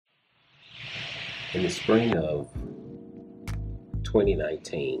In the spring of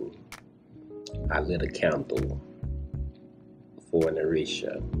 2019, I lit a candle for an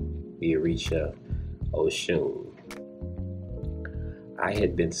Orisha, the Orisha Oshun. I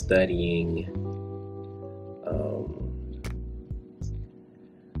had been studying. Um,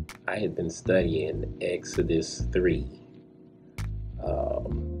 I had been studying Exodus 3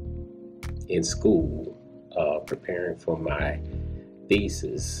 in school, preparing for my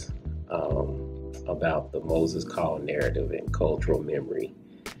thesis about the Moses Call narrative and cultural memory.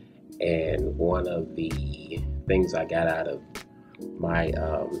 And one of the things I got out of my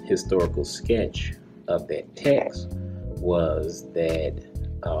historical sketch of that text was that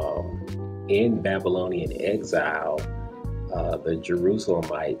in Babylonian exile, the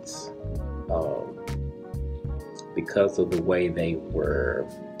Jerusalemites, because of the way they were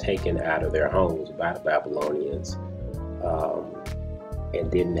taken out of their homes by the Babylonians, and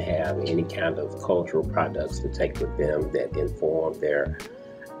didn't have any kind of cultural products to take with them that informed their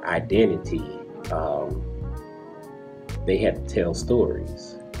identity, they had to tell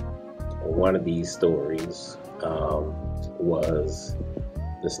stories. One of these stories was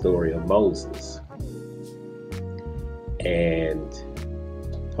the story of Moses. And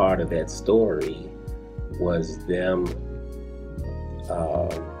part of that story was them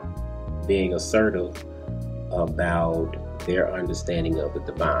being assertive about their understanding of the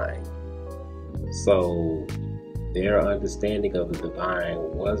divine. So their understanding of the divine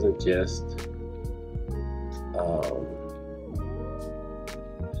wasn't just,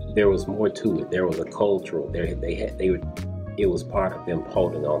 there was more to it. There was a cultural, it was part of them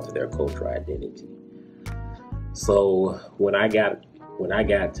holding on to their cultural identity. So when I got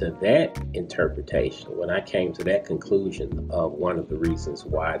to that interpretation, when I came to that conclusion of one of the reasons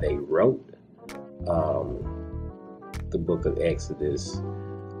why they wrote the book of Exodus,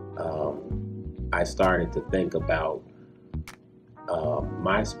 I started to think about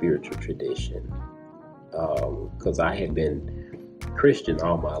my spiritual tradition, because I had been Christian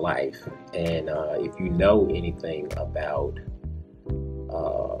all my life. And if you know anything about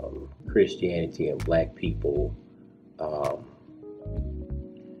Christianity and Black people,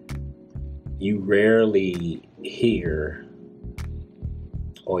 you rarely hear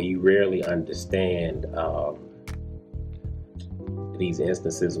or you rarely understand these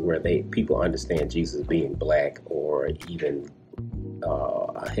instances where people understand Jesus being Black, or even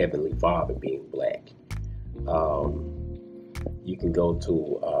a Heavenly Father being Black. You can go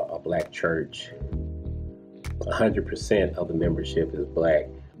to a Black church, 100% of the membership is Black,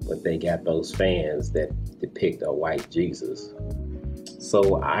 but they got those fans that depict a white Jesus.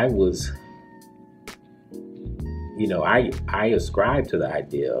 So I was, I ascribe to the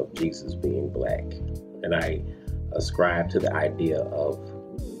idea of Jesus being Black, and I ascribe to the idea of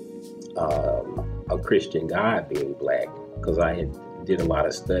a Christian God being Black, because I did a lot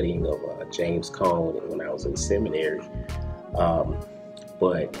of studying of James Cone when I was in seminary.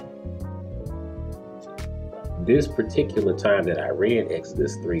 But this particular time that I read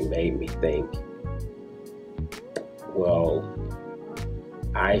Exodus 3 made me think, well,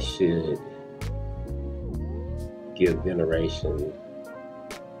 I should give veneration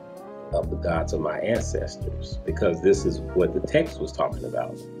of the gods of my ancestors, because this is what the text was talking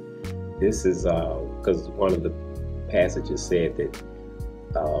about. This is because one of the passages said that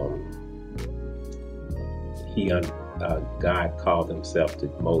God called himself to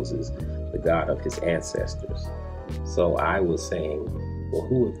Moses the God of his ancestors. So I was saying, well,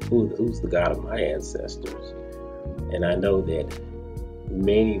 who's the God of my ancestors? And I know that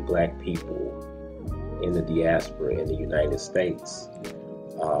many Black people in the diaspora in the United States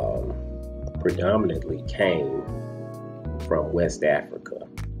predominantly came from West Africa.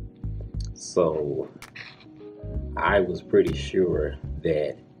 So I was pretty sure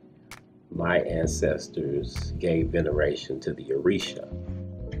that my ancestors gave veneration to the Orisha.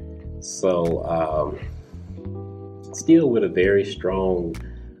 So still with a very strong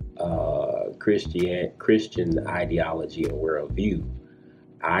Christian ideology and worldview,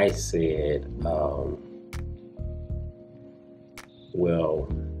 I said, well,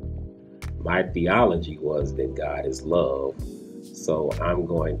 my theology was that God is love, so I'm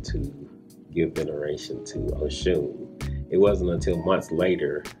going to give veneration to Oshun. It wasn't until months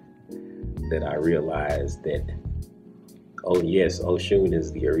later that I realized that, oh yes, Oshun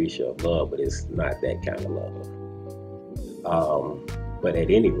is the Orisha of love, but it's not that kind of love. But at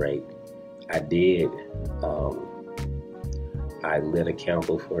any rate, I did. I lit a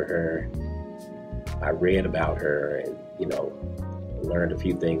candle for her. I read about her and, learned a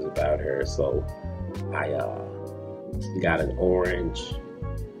few things about her. So I got an orange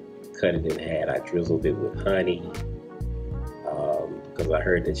cut it in half. I drizzled it with honey because I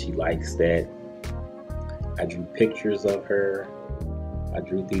heard that she likes that. I drew pictures of her. I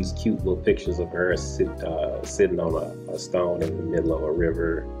drew these cute little pictures of her sitting on a stone in the middle of a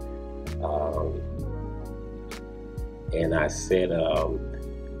river. And I said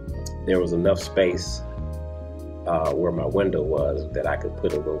there was enough space where my window was that I could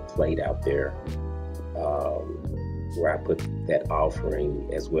put a little plate out there where I put that offering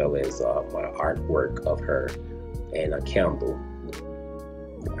as well as my artwork of her and a candle.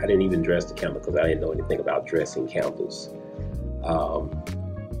 I didn't even dress the candle because I didn't know anything about dressing candles.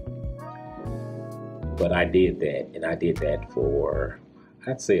 But I did that, and I did that for,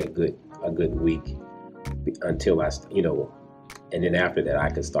 I'd say a good week until and then after that I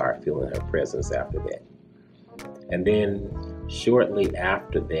could start feeling her presence after that. And then shortly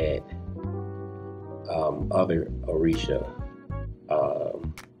after that, other Orisha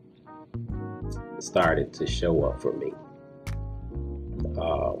started to show up for me.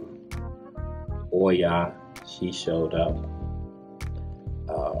 Oya, she showed up.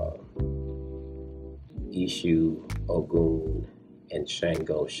 Ishu, Ogun, and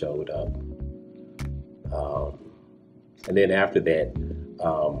Shango showed up. And then after that,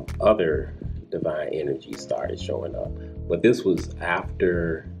 other divine energy started showing up. But this was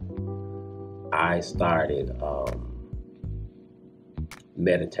after I started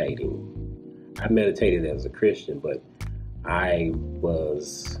meditating. I meditated as a Christian, but I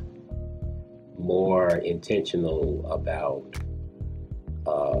was more intentional about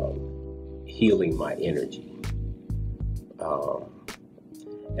healing my energy.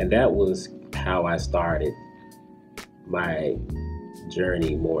 And that was how I started my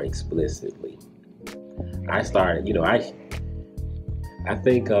journey more explicitly. I started, I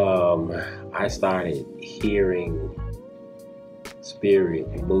think I started hearing spirit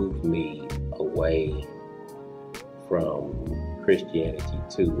move me away from Christianity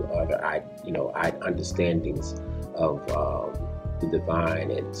to other understandings of the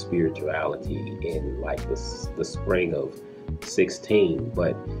divine and spirituality in like the spring of 16.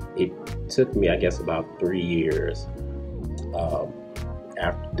 But it took me, I guess, about 3 years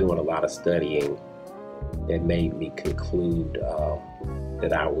after doing a lot of studying that made me conclude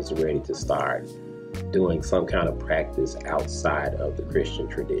that I was ready to start doing some kind of practice outside of the Christian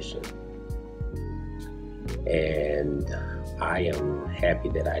tradition. And I am happy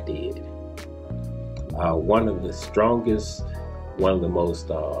that I did. One of the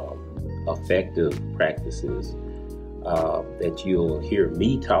most effective practices that you'll hear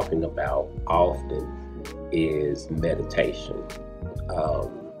me talking about often is meditation.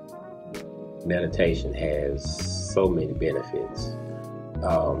 Meditation has so many benefits.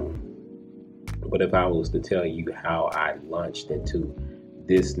 But if I was to tell you how I launched into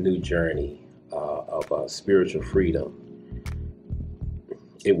this new journey of spiritual freedom,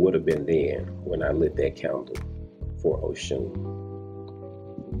 it would have been then when I lit that candle for Oshun.